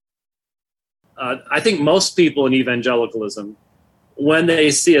I think most people in evangelicalism, when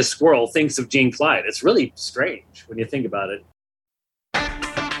they see a squirrel, thinks of Gene Clyde. It's really strange when you think about it.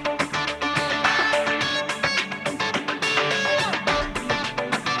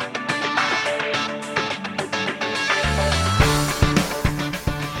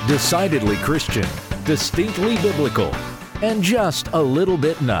 Decidedly Christian, distinctly biblical, and just a little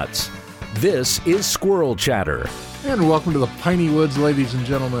bit nuts. This is Squirrel Chatter. And welcome to the Piney Woods, ladies and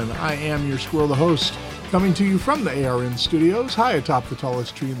gentlemen. I am your squirrel, the host, coming to you from the ARN studios, high atop the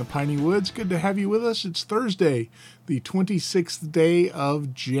tallest tree in the Piney Woods. Good to have you with us. It's Thursday, the 26th day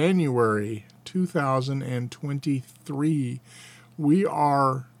of January, 2023. We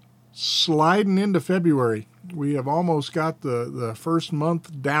are sliding into February. We have almost got the first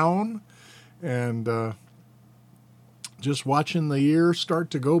month down, and just watching the year start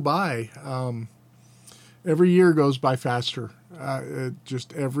to go by. Every year goes by faster.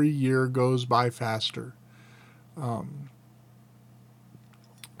 Just every year goes by faster.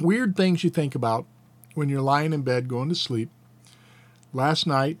 Weird things you think about when you're lying in bed going to sleep. Last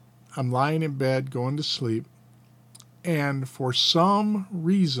night, I'm lying in bed going to sleep, and for some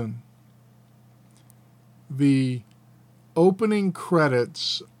reason, the opening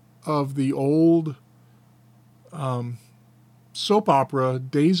credits of the old soap opera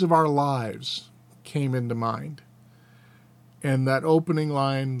Days of Our Lives came into mind. And that opening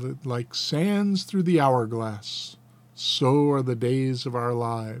line, like sands through the hourglass, so are the days of our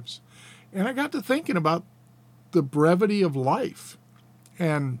lives. And I got to thinking about the brevity of life.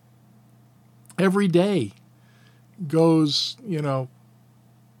 And every day goes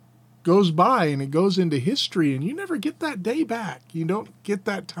by and it goes into history, and you never get that day back. You don't get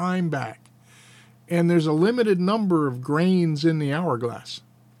that time back. And there's a limited number of grains in the hourglass.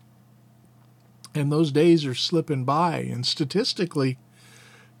 And those days are slipping by. And statistically,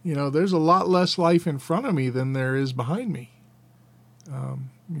 there's a lot less life in front of me than there is behind me.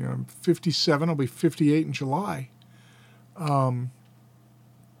 I'm 57. I'll be 58 in July.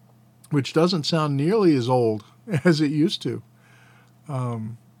 Which doesn't sound nearly as old as it used to.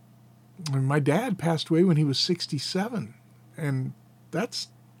 My dad passed away when he was 67. And that's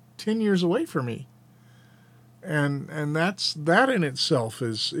 10 years away from me. And that in itself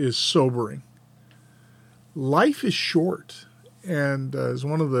is sobering. Life is short, and as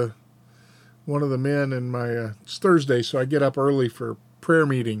one of the men in my it's Thursday, so I get up early for prayer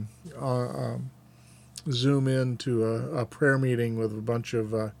meeting. Zoom into a prayer meeting with a bunch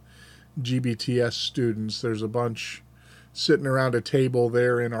of GBTS students. There's a bunch sitting around a table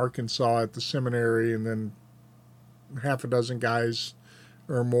there in Arkansas at the seminary, and then half a dozen guys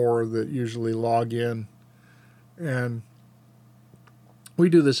or more that usually log in. And we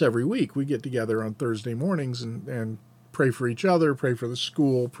do this every week. We get together on Thursday mornings and pray for each other, pray for the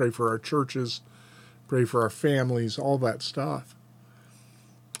school, pray for our churches, pray for our families, all that stuff.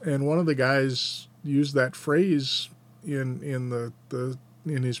 And one of the guys used that phrase in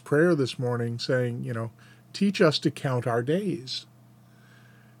his prayer this morning, saying, teach us to count our days.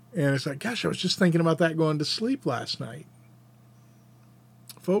 And it's like, gosh, I was just thinking about that going to sleep last night.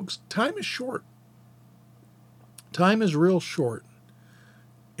 Folks, time is short. Time is real short.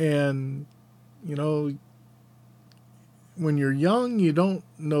 And, when you're young, you don't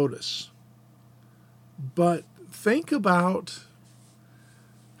notice. But think about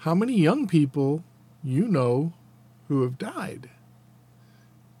how many young people you know who have died.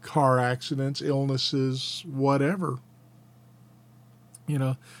 Car accidents, illnesses, whatever.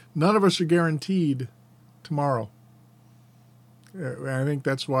 None of us are guaranteed tomorrow. I think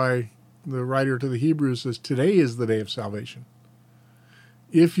that's why the writer to the Hebrews says today is the day of salvation.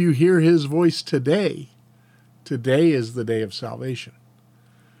 If you hear his voice today, today is the day of salvation.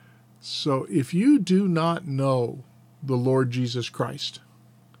 So if you do not know the Lord Jesus Christ,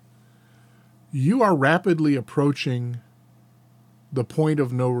 you are rapidly approaching the point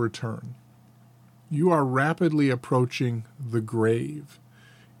of no return. You are rapidly approaching the grave.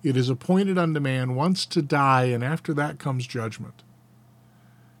 It is appointed unto man once to die, and after that comes judgment.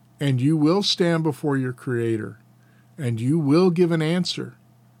 And you will stand before your Creator, and you will give an answer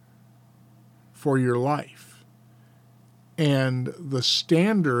for your life. And the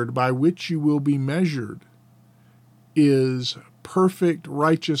standard by which you will be measured is perfect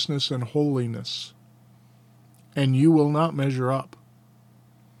righteousness and holiness. And you will not measure up.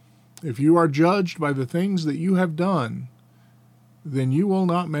 If you are judged by the things that you have done, then you will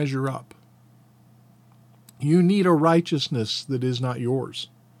not measure up. You need a righteousness that is not yours.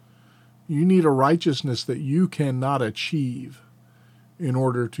 You need a righteousness that you cannot achieve in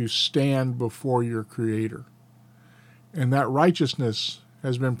order to stand before your Creator. And that righteousness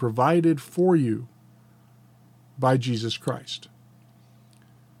has been provided for you by Jesus Christ,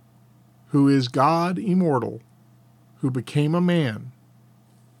 who is God immortal, who became a man,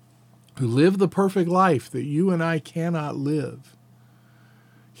 who lived the perfect life that you and I cannot live.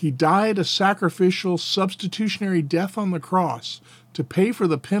 He died a sacrificial, substitutionary death on the cross to pay for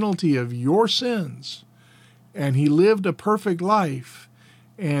the penalty of your sins, and he lived a perfect life.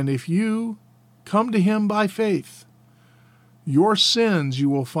 And if you come to him by faith, your sins, you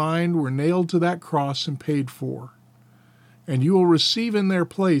will find, were nailed to that cross and paid for. And you will receive in their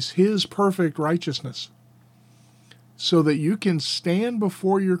place his perfect righteousness, so that you can stand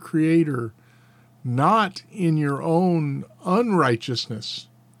before your Creator not in your own unrighteousness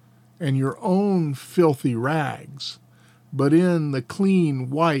and your own filthy rags, but in the clean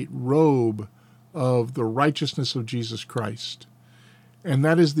white robe of the righteousness of Jesus Christ. And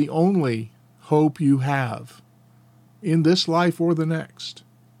that is the only hope you have in this life or the next,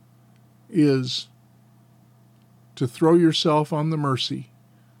 is to throw yourself on the mercy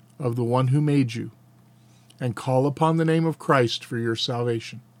of the one who made you and call upon the name of Christ for your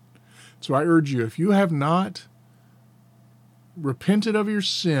salvation. So I urge you, if you have not repented of your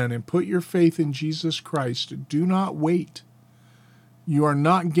sin and put your faith in Jesus Christ, do not wait. You are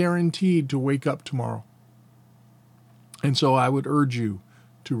not guaranteed to wake up tomorrow. And so I would urge you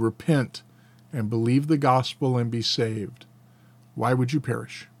to repent and believe the gospel and be saved. Why would you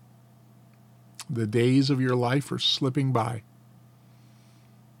perish? The days of your life are slipping by,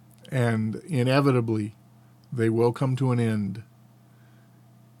 and inevitably they will come to an end.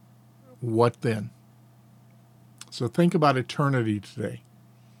 What then? So think about eternity today.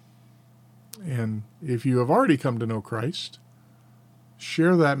 And if you have already come to know Christ,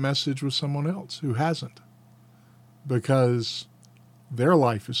 share that message with someone else who hasn't, because their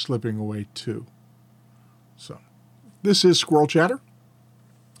life is slipping away too. So, this is Squirrel Chatter,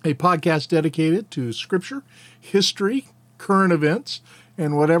 a podcast dedicated to Scripture, history, current events,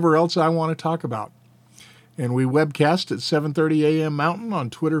 and whatever else I want to talk about. And we webcast at 7:30 a.m. Mountain on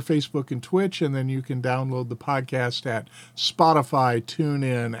Twitter, Facebook, and Twitch, and then you can download the podcast at Spotify,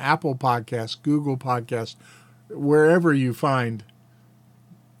 TuneIn, Apple Podcasts, Google Podcasts, wherever you find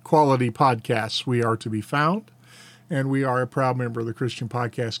quality podcasts, we are to be found. And we are a proud member of the Christian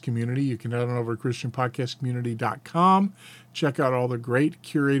Podcast Community. You can head on over to ChristianPodcastCommunity.com. Check out all the great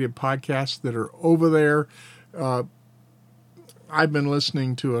curated podcasts that are over there. I've been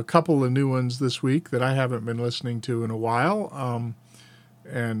listening to a couple of new ones this week that I haven't been listening to in a while. I've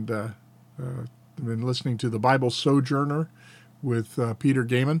been listening to The Bible Sojourner with Peter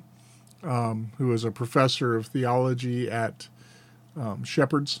Gaiman, who is a professor of theology at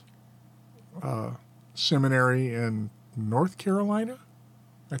Shepherd's Seminary in North Carolina.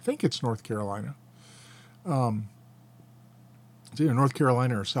 I think it's North Carolina. It's either North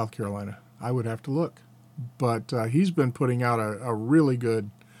Carolina or South Carolina. I would have to look. But he's been putting out a really good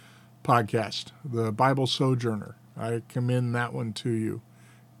podcast, The Bible Sojourner. I commend that one to you.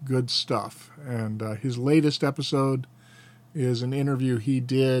 Good stuff. And his latest episode is an interview he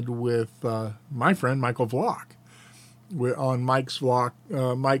did with my friend Michael Vlock on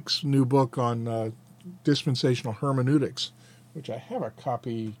Mike's new book on dispensational hermeneutics, which I have a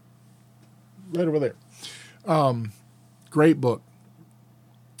copy right over there. Great book.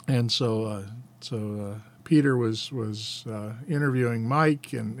 And so Peter was interviewing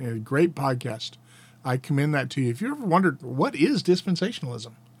Mike, and a great podcast. I commend that to you. If you ever wondered what is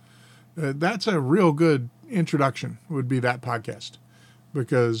dispensationalism, that's a real good introduction, would be that podcast,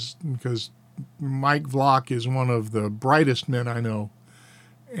 because Mike Vlock is one of the brightest men I know,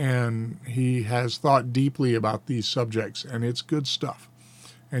 and he has thought deeply about these subjects, and it's good stuff.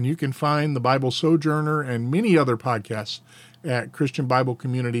 And you can find The Bible Sojourner and many other podcasts at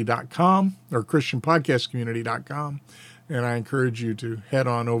ChristianBibleCommunity.com or ChristianPodcastCommunity.com, and I encourage you to head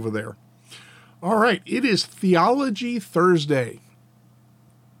on over there. All right, it is Theology Thursday,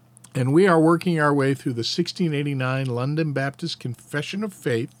 and we are working our way through the 1689 London Baptist Confession of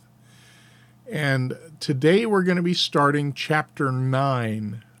Faith, and today we're going to be starting Chapter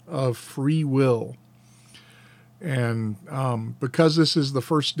 9 of Free Will. And because this is the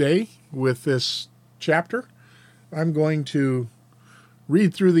first day with this chapter, I'm going to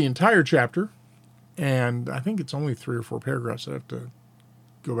read through the entire chapter, and I think it's only 3 or 4 paragraphs. I have to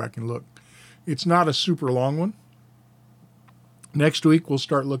go back and look. It's not a super long one. Next week, we'll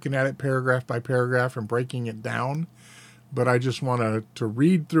start looking at it paragraph by paragraph and breaking it down, but I just want to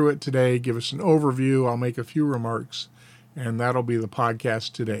read through it today, give us an overview. I'll make a few remarks, and that'll be the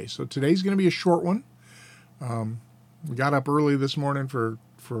podcast today. So today's going to be a short one. We got up early this morning for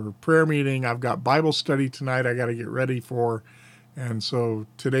prayer meeting. I've got Bible study tonight I got to get ready for, And so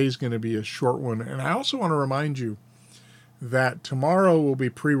today's going to be a short one. And I also want to remind you that tomorrow will be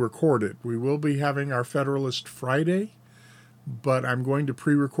pre-recorded. We will be having our Federalist Friday, but I'm going to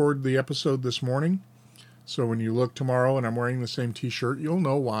pre-record the episode this morning. So when you look tomorrow and I'm wearing the same t-shirt, you'll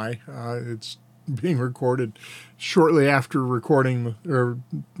know why. It's being recorded shortly after recording, or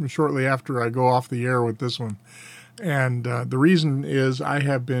shortly after I go off the air with this one. And the reason is I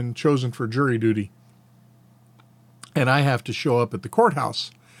have been chosen for jury duty. And I have to show up at the courthouse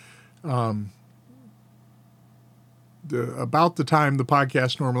about the time the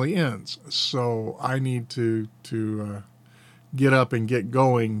podcast normally ends. So I need to get up and get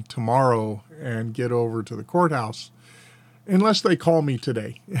going tomorrow and get over to the courthouse, unless they call me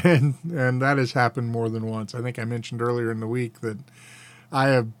today. And that has happened more than once. I think I mentioned earlier in the week that I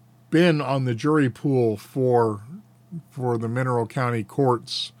have been on the jury pool for the Mineral County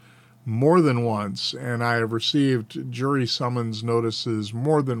courts more than once, and I have received jury summons notices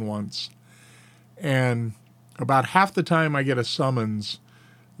more than once. And about half the time I get a summons,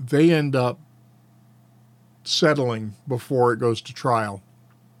 they end up settling before it goes to trial,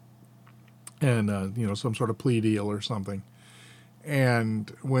 and some sort of plea deal or something.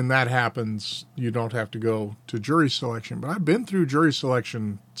 And when that happens, you don't have to go to jury selection. But I've been through jury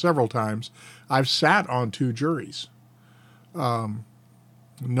selection several times. I've sat on 2 juries.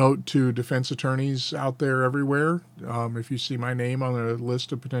 Note to defense attorneys out there everywhere, if you see my name on a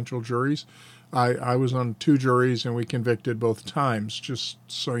list of potential juries, I was on 2 juries and we convicted both times, just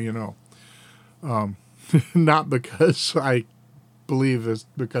so you know. Not because I believe it's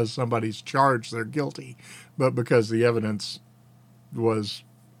because somebody's charged they're guilty, but because the evidence was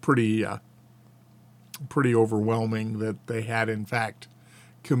pretty overwhelming that they had in fact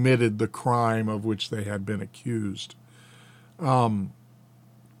committed the crime of which they had been accused.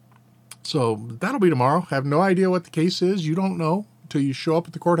 So that'll be tomorrow. I have no idea what the case is. You don't know until you show up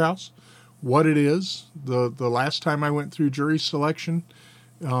at the courthouse what it is. The last time I went through jury selection,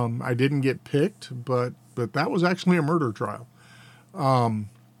 I didn't get picked, but that was actually a murder trial. And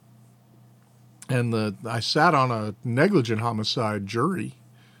I sat on a negligent homicide jury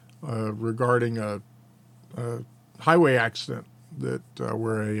regarding a highway accident that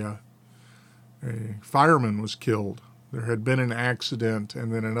where a fireman was killed. There had been an accident,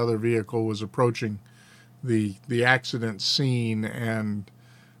 and then another vehicle was approaching the accident scene and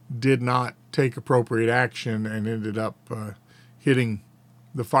did not take appropriate action and ended up hitting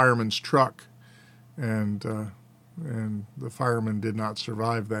the fireman's truck, and the fireman did not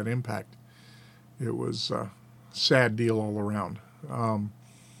survive that impact. It was a sad deal all around.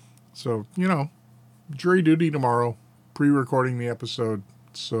 So, jury duty tomorrow, pre-recording the episode,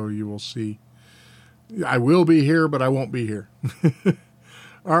 so you will see. I will be here, but I won't be here.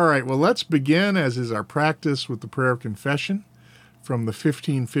 All right, well, let's begin, as is our practice, with the prayer of confession from the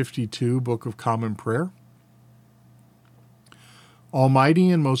 1552 Book of Common Prayer. Almighty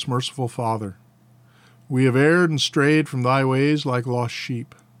and most merciful Father, we have erred and strayed from thy ways like lost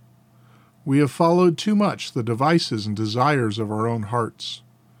sheep. We have followed too much the devices and desires of our own hearts.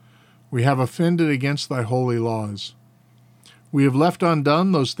 We have offended against thy holy laws. We have left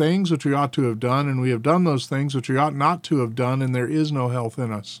undone those things which we ought to have done, and we have done those things which we ought not to have done, and there is no health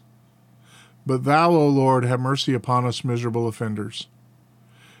in us. But thou, O Lord, have mercy upon us miserable offenders.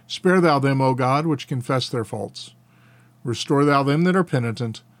 Spare thou them, O God, which confess their faults. Restore thou them that are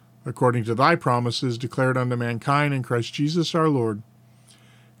penitent, according to thy promises declared unto mankind in Christ Jesus our Lord.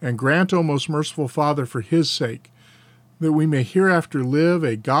 And grant, O most merciful Father, for his sake, that we may hereafter live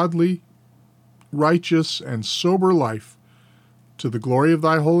a godly, righteous, and sober life, to the glory of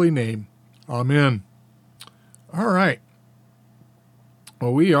thy holy name. Amen. All right.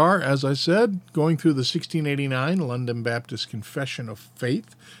 Well, we are, as I said, going through the 1689 London Baptist Confession of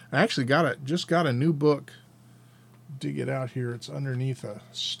Faith. I actually just got a new book. Dig it out here. It's underneath a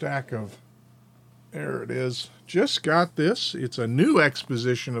stack of... There it is. Just got this. It's a new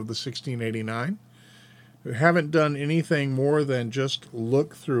exposition of the 1689. I haven't done anything more than just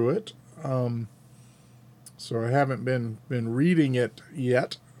look through it. So I haven't been reading it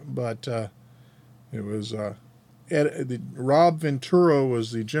yet, but it was Rob Ventura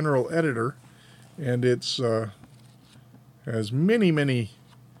was the general editor, and it's has many.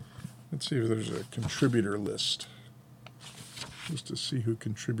 Let's see if there's a contributor list, just to see who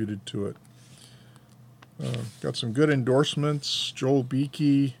contributed to it. Got some good endorsements: Joel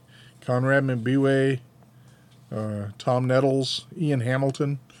Beakey, Conrad Mbiwe, Tom Nettles, Ian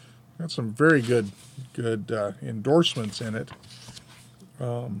Hamilton. Got some very good endorsements in it.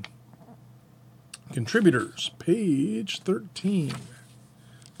 Contributors, page 13.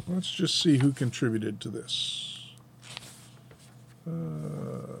 Let's just see who contributed to this.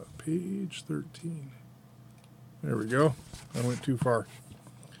 Page 13. There we go. I went too far.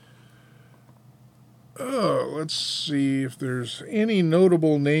 Let's see if there's any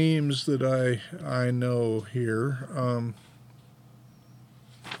notable names that I know here.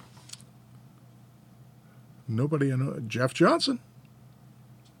 Nobody I know. Jeff Johnson.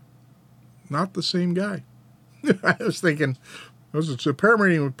 Not the same guy. I was thinking, I was at a prayer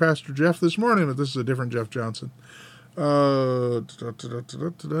meeting with Pastor Jeff this morning, but this is a different Jeff Johnson. See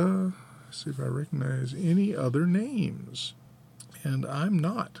if I recognize any other names. And I'm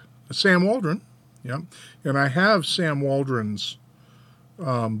not. Sam Waldron. Yeah. And I have Sam Waldron's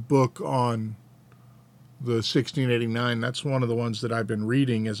book on the 1689. That's one of the ones that I've been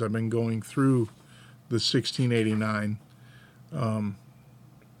reading as I've been going through the 1689.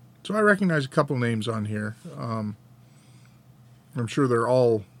 So I recognize a couple names on here. I'm sure they're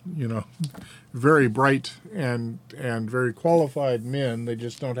all, very bright and very qualified men. They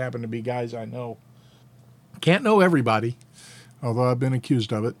just don't happen to be guys I know. Can't know everybody, although I've been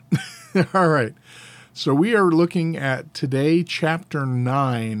accused of it. All right. So we are looking at today chapter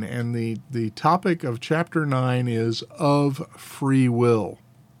 9, and the topic of chapter 9 is of free will.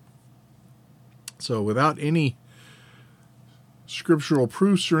 So without any scriptural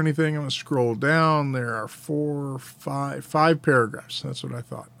proofs or anything, I'm going to scroll down. There are five paragraphs. That's what I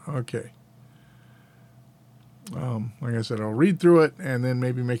thought. Okay. Like I said, I'll read through it and then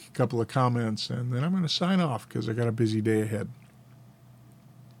maybe make a couple of comments, and then I'm going to sign off because I got a busy day ahead.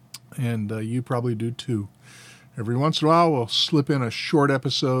 And you probably do too. Every once in a while, we'll slip in a short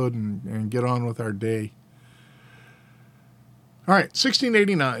episode and get on with our day. All right,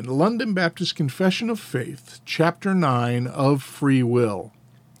 1689, London Baptist Confession of Faith, Chapter 9 of Free Will,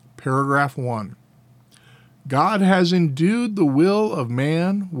 Paragraph 1. God has endued the will of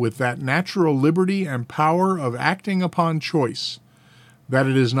man with that natural liberty and power of acting upon choice, that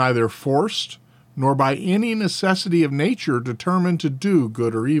it is neither forced nor by any necessity of nature determined to do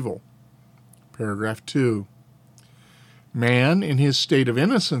good or evil. Paragraph 2. Man, in his state of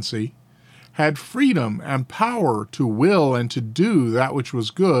innocency, had freedom and power to will and to do that which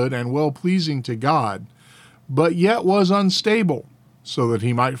was good and well-pleasing to God, but yet was unstable, so that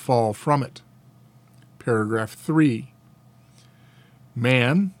he might fall from it. Paragraph 3.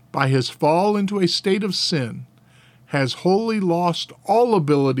 Man, by his fall into a state of sin, has wholly lost all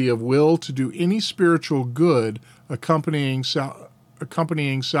ability of will to do any spiritual good accompanying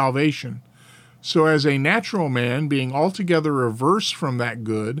salvation, so as a natural man, being altogether averse from that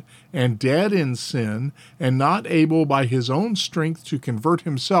good, and dead in sin, and not able by his own strength to convert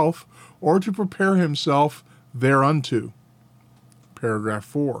himself, or to prepare himself thereunto. Paragraph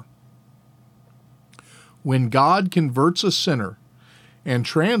 4. When God converts a sinner, and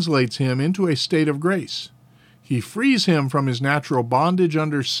translates him into a state of grace, he frees him from his natural bondage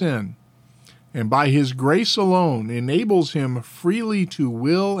under sin, and by his grace alone enables him freely to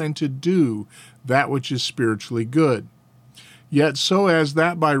will and to do that which is spiritually good, yet so as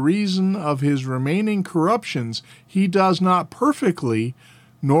that by reason of his remaining corruptions he does not perfectly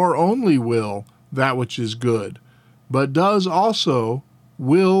nor only will that which is good, but does also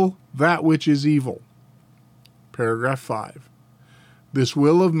will that which is evil. Paragraph 5. This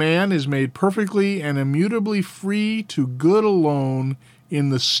will of man is made perfectly and immutably free to good alone in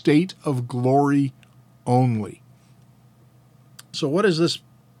the state of glory only. So what is this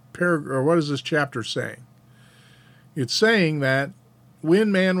what is this chapter saying? It's saying that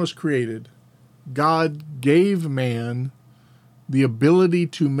when man was created, God gave man the ability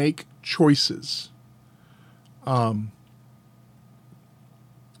to make choices. Now,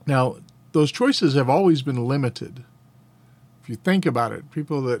 those choices have always been limited. If you think about it,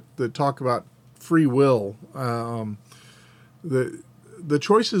 people that talk about free will, the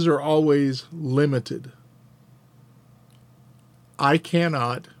choices are always limited. I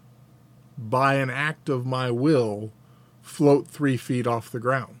cannot, by an act of my will, float 3 feet off the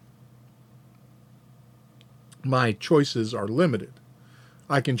ground. My choices are limited.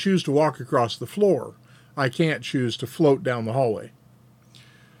 I can choose to walk across the floor. I can't choose to float down the hallway.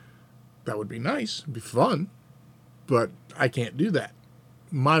 That would be nice. It'd be fun. But I can't do that.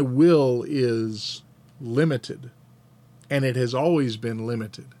 My will is limited. And it has always been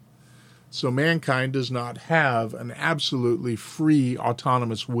limited. So mankind does not have an absolutely free,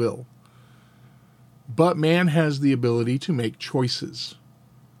 autonomous will. But man has the ability to make choices.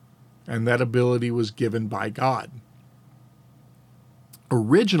 And that ability was given by God.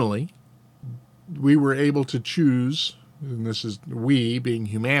 Originally, we were able to choose, and this is we being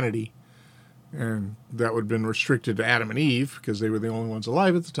humanity, and that would have been restricted to Adam and Eve because they were the only ones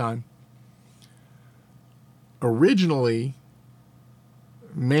alive at the time. Originally,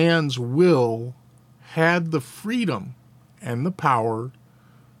 man's will had the freedom and the power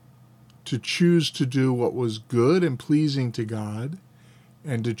to choose to do what was good and pleasing to God,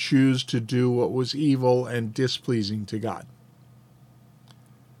 and to choose to do what was evil and displeasing to God.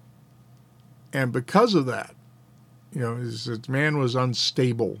 And because of that, man was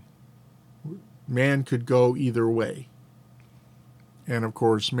unstable. Man could go either way. And of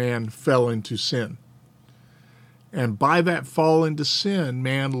course, man fell into sin. And by that fall into sin,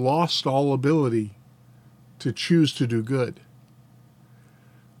 man lost all ability to choose to do good.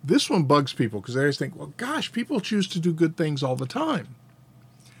 This one bugs people because they always think, well, gosh, people choose to do good things all the time.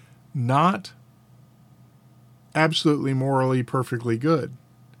 Not absolutely morally perfectly good.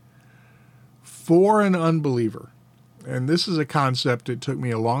 For an unbeliever, and this is a concept it took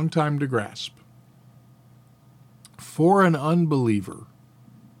me a long time to grasp. For an unbeliever,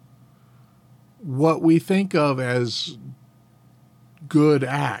 what we think of as good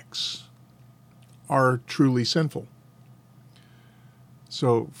acts are truly sinful.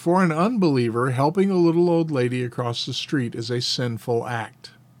 So for an unbeliever, helping a little old lady across the street is a sinful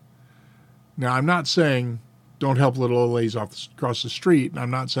act. Now, I'm not saying don't help little old ladies across the street, and I'm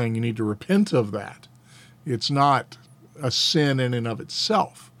not saying you need to repent of that. It's not a sin in and of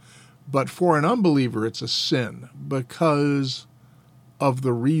itself. But for an unbeliever, it's a sin because of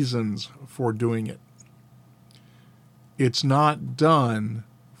the reasons for doing it. It's not done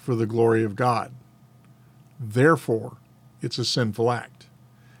for the glory of God. Therefore, it's a sinful act.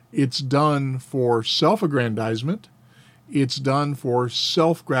 It's done for self-aggrandizement. It's done for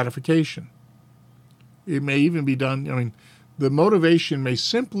self-gratification. It may even be done, the motivation may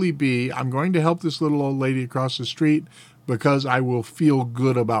simply be, I'm going to help this little old lady across the street because I will feel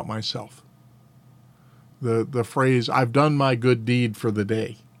good about myself. The phrase, I've done my good deed for the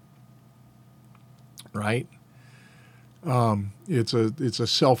day. Right? It's a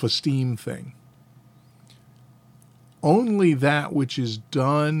self-esteem thing. Only that which is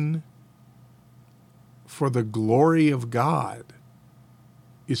done for the glory of God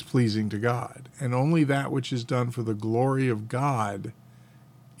is pleasing to God. And only that which is done for the glory of God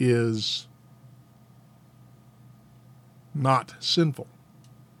is not sinful.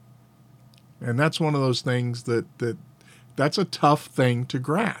 And that's one of those things that's a tough thing to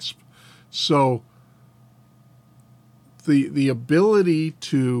grasp. So the ability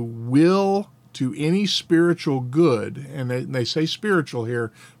to will to any spiritual good, and they say spiritual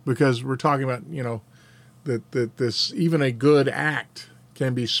here because we're talking about, that this, even a good act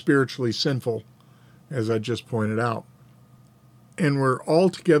can be spiritually sinful, as I just pointed out. And we're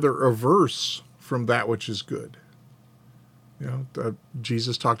altogether averse from that which is good.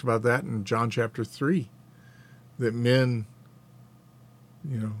 Jesus talked about that in John chapter 3, that men,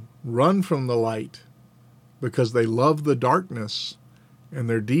 run from the light because they love the darkness and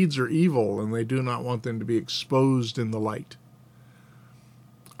their deeds are evil and they do not want them to be exposed in the light.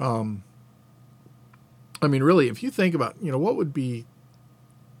 Really, if you think about, what would be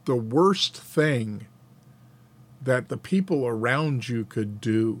the worst thing that the people around you could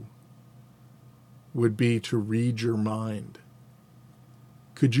do would be to read your mind.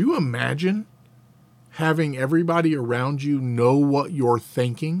 Could you imagine having everybody around you know what you're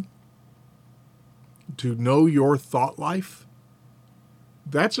thinking? To know your thought life?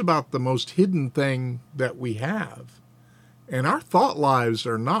 That's about the most hidden thing that we have. And our thought lives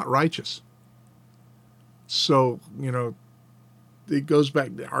are not righteous. So, it goes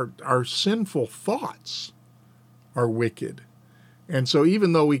back to our sinful thoughts are wicked. And so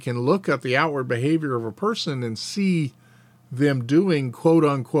even though we can look at the outward behavior of a person and see them doing quote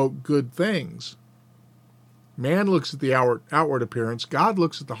unquote good things, man looks at the outward appearance, God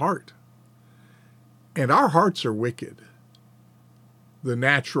looks at the heart. And our hearts are wicked. The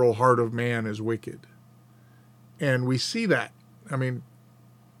natural heart of man is wicked. And we see that.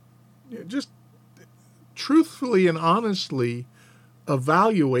 Just truthfully and honestly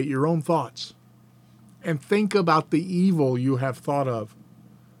evaluate your own thoughts and think about the evil you have thought of,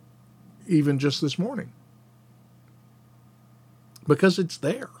 even just this morning. Because it's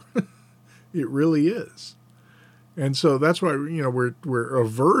there. It really is. And so that's why, we're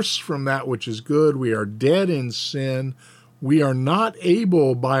averse from that which is good. We are dead in sin. We are not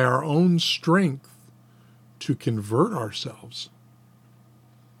able by our own strength to convert ourselves.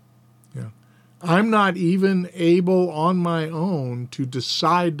 I'm not even able on my own to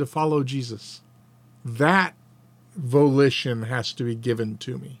decide to follow Jesus. That volition has to be given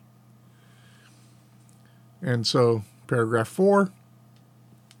to me. And so, paragraph 4,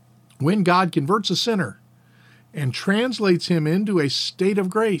 when God converts a sinner and translates him into a state of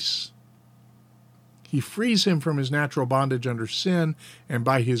grace, He frees him from his natural bondage under sin, and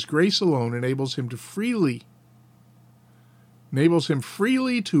by his grace alone enables him freely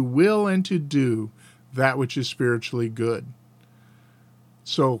to will and to do that which is spiritually good.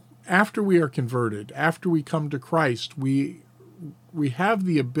 So after we are converted, after we come to Christ, we have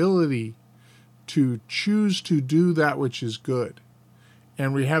the ability to choose to do that which is good.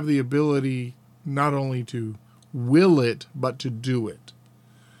 And we have the ability not only to will it, but to do it.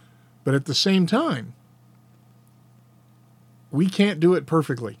 But at the same time, we can't do it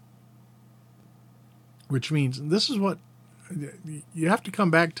perfectly. Which means, this is what, you have to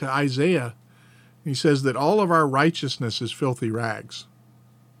come back to Isaiah. He says that all of our righteousness is filthy rags.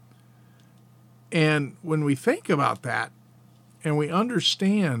 And when we think about that, and we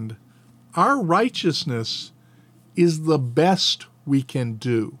understand our righteousness is the best we can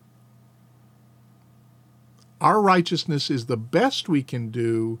do. Our righteousness is the best we can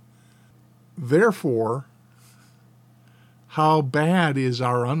do. Therefore, how bad is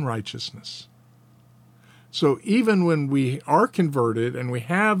our unrighteousness? So even when we are converted and we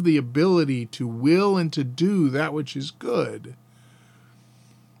have the ability to will and to do that which is good,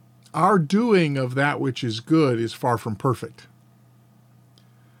 our doing of that which is good is far from perfect.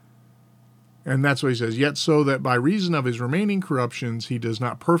 And that's what he says, yet so that by reason of his remaining corruptions he does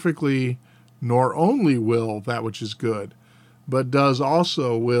not perfectly nor only will that which is good, but does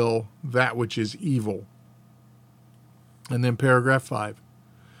also will that which is evil. And then paragraph 5.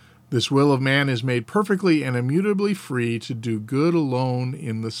 This will of man is made perfectly and immutably free to do good alone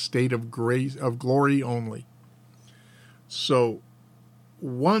in the state of grace, of glory only. So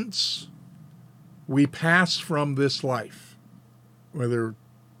once we pass from this life, whether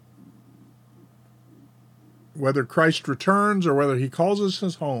Christ returns or whether he calls us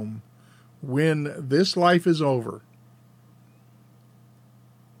his home, when this life is over,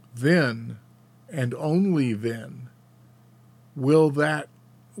 then and only then will that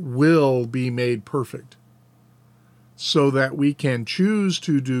will be made perfect, so that we can choose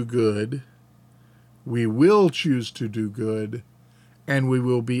to do good, we will choose to do good, and we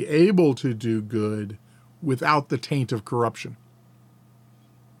will be able to do good without the taint of corruption.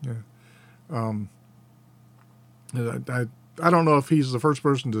 Yeah. I don't know if he's the first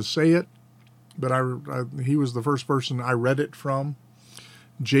person to say it, but he was the first person I read it from.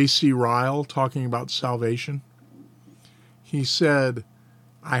 J.C. Ryle, talking about salvation. He said,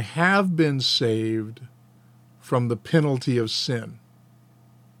 I have been saved from the penalty of sin.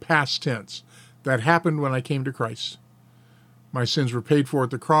 Past tense. That happened when I came to Christ. My sins were paid for at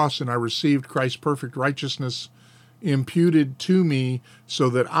the cross, and I received Christ's perfect righteousness imputed to me, so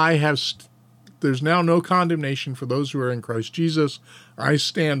that there's now no condemnation for those who are in Christ Jesus. I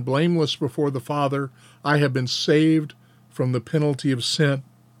stand blameless before the Father. I have been saved from the penalty of sin.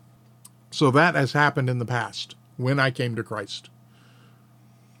 So that has happened in the past, when I came to Christ.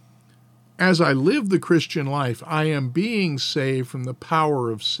 As I live the Christian life, I am being saved from the power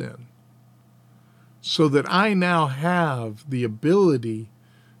of sin, so that I now have the ability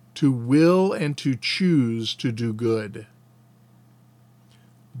to will and to choose to do good.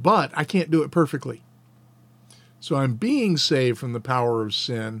 But I can't do it perfectly. So I'm being saved from the power of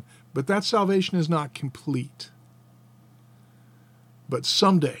sin, but that salvation is not complete. But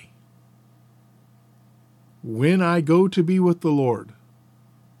someday, when I go to be with the Lord,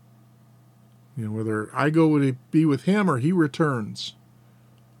 whether I go to be with him or he returns,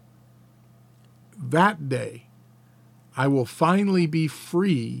 that day I will finally be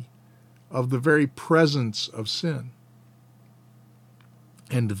free of the very presence of sin.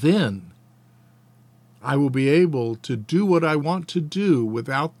 And then I will be able to do what I want to do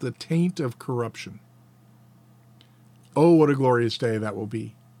without the taint of corruption. Oh, what a glorious day that will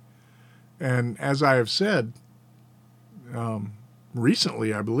be. And as I have said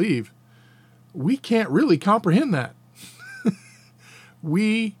recently, I believe, we can't really comprehend that.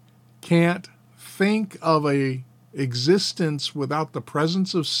 We can't think of a existence without the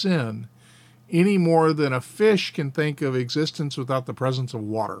presence of sin any more than a fish can think of existence without the presence of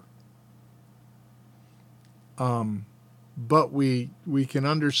water. But we can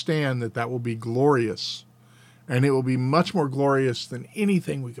understand that will be glorious, and it will be much more glorious than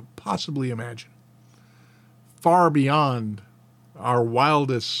anything we could possibly imagine, far beyond our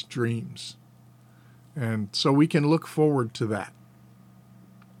wildest dreams. And so we can look forward to that.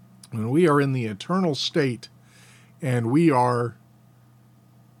 When we are in the eternal state and we are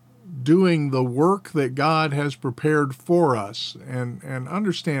doing the work that God has prepared for us, and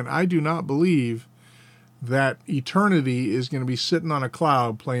understand, I do not believe that eternity is going to be sitting on a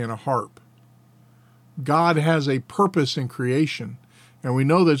cloud playing a harp. God has a purpose in creation, and we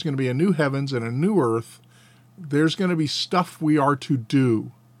know there's going to be a new heavens and a new earth, there's going to be stuff we are to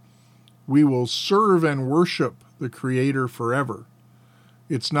do. We will serve and worship the Creator forever.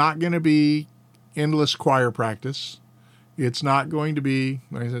 It's not going to be endless choir practice. It's not going to be,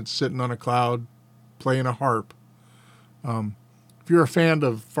 like I said, sitting on a cloud playing a harp. If you're a fan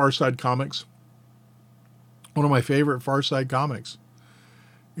of Far Side comics, one of my favorite Far Side comics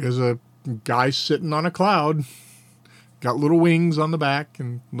is a guy sitting on a cloud, got little wings on the back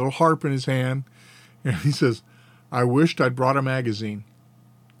and a little harp in his hand, and he says, I wished I'd brought a magazine,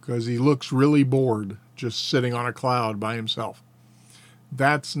 because he looks really bored just sitting on a cloud by himself.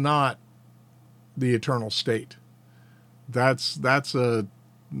 That's not the eternal state. That's a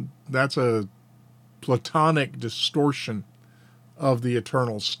Platonic distortion of the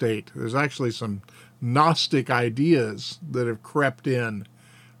eternal state. There's actually some Gnostic ideas that have crept in,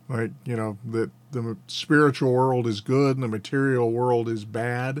 like, that the spiritual world is good and the material world is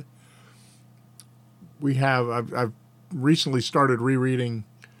bad. I've recently started rereading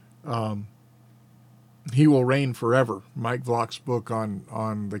He Will Reign Forever, Mike Vlock's book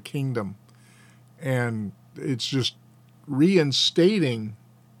on the kingdom. And it's just reinstating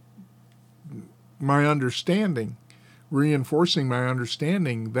my understanding, reinforcing my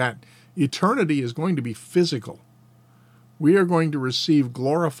understanding that eternity is going to be physical. We are going to receive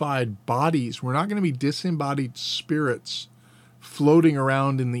glorified bodies. We're not going to be disembodied spirits floating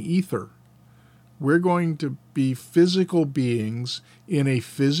around in the ether. We're going to be physical beings in a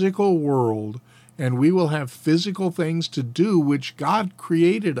physical world, and we will have physical things to do which God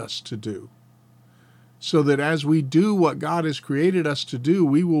created us to do. So that as we do what God has created us to do,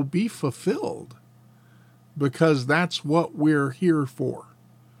 we will be fulfilled, because that's what we're here for.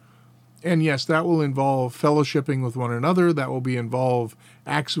 And yes, that will involve fellowshipping with one another. That will involve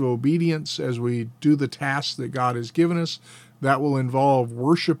acts of obedience as we do the tasks that God has given us. That will involve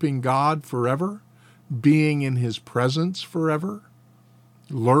worshiping God forever, being in His presence forever,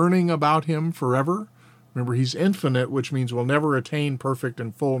 learning about Him forever. Remember, He's infinite, which means we'll never attain perfect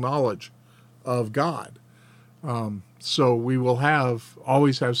and full knowledge of God. So we will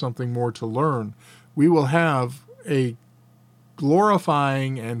always have something more to learn. We will have a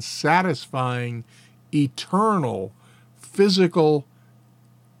glorifying and satisfying, eternal, physical,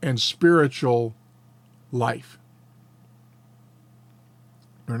 and spiritual life.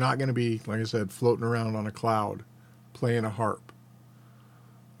 We're not going to be, like I said, floating around on a cloud, playing a harp.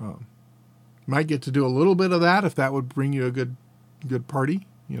 Might get to do a little bit of that if that would bring you a good party.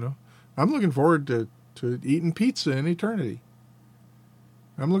 I'm looking forward to eating pizza in eternity.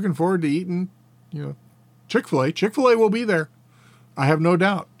 I'm looking forward to eating, Chick-fil-A. Chick-fil-A will be there. I have no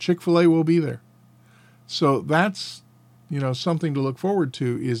doubt. Chick-fil-A will be there. So that's, something to look forward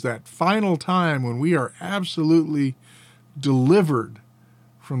to, is that final time when we are absolutely delivered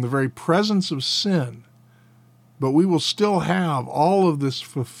from the very presence of sin, but we will still have all of this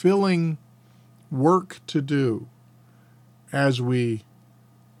fulfilling work to do as we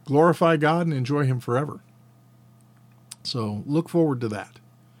glorify God and enjoy Him forever. So look forward to that.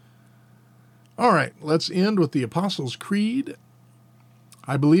 All right, let's end with the Apostles' Creed.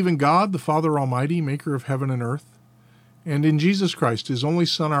 I believe in God, the Father Almighty, maker of heaven and earth, and in Jesus Christ, His only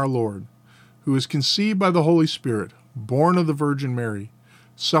Son, our Lord, who was conceived by the Holy Spirit, born of the Virgin Mary,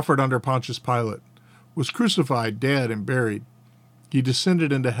 suffered under Pontius Pilate, was crucified, dead, and buried. He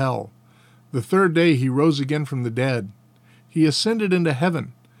descended into hell. The third day He rose again from the dead. He ascended into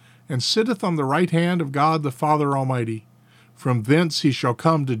heaven, and sitteth on the right hand of God the Father Almighty. From thence He shall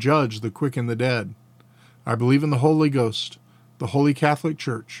come to judge the quick and the dead. I believe in the Holy Ghost, the Holy Catholic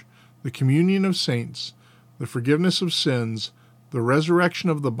Church, the communion of saints, the forgiveness of sins, the resurrection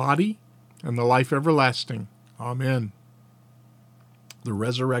of the body, and the life everlasting. Amen. The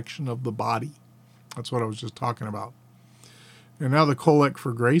resurrection of the body. That's what I was just talking about. And now the Collect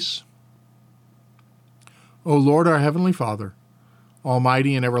for Grace. O Lord, our Heavenly Father,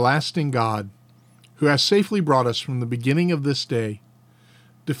 Almighty and everlasting God, who hast safely brought us from the beginning of this day,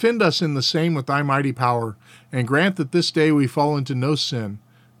 defend us in the same with Thy mighty power, and grant that this day we fall into no sin,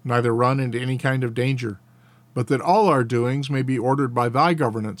 neither run into any kind of danger, but that all our doings may be ordered by Thy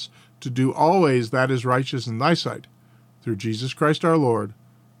governance, to do always that is righteous in Thy sight. Through Jesus Christ our Lord.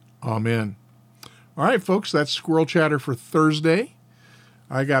 Amen. All right, folks, that's Squirrel Chatter for Thursday.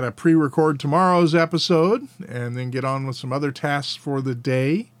 I got to pre-record tomorrow's episode and then get on with some other tasks for the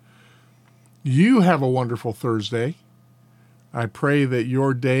day. You have a wonderful Thursday. I pray that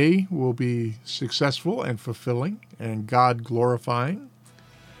your day will be successful and fulfilling and God-glorifying.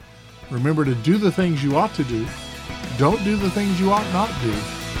 Remember to do the things you ought to do. Don't do the things you ought not do.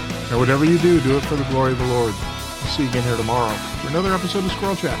 And whatever you do, do it for the glory of the Lord. We'll see you again here tomorrow for another episode of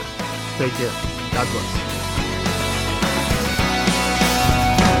Squirrel Chatter. Take care. God bless.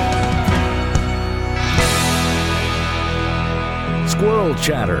 Squirrel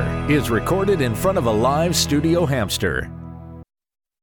Chatter is recorded in front of a live studio hamster.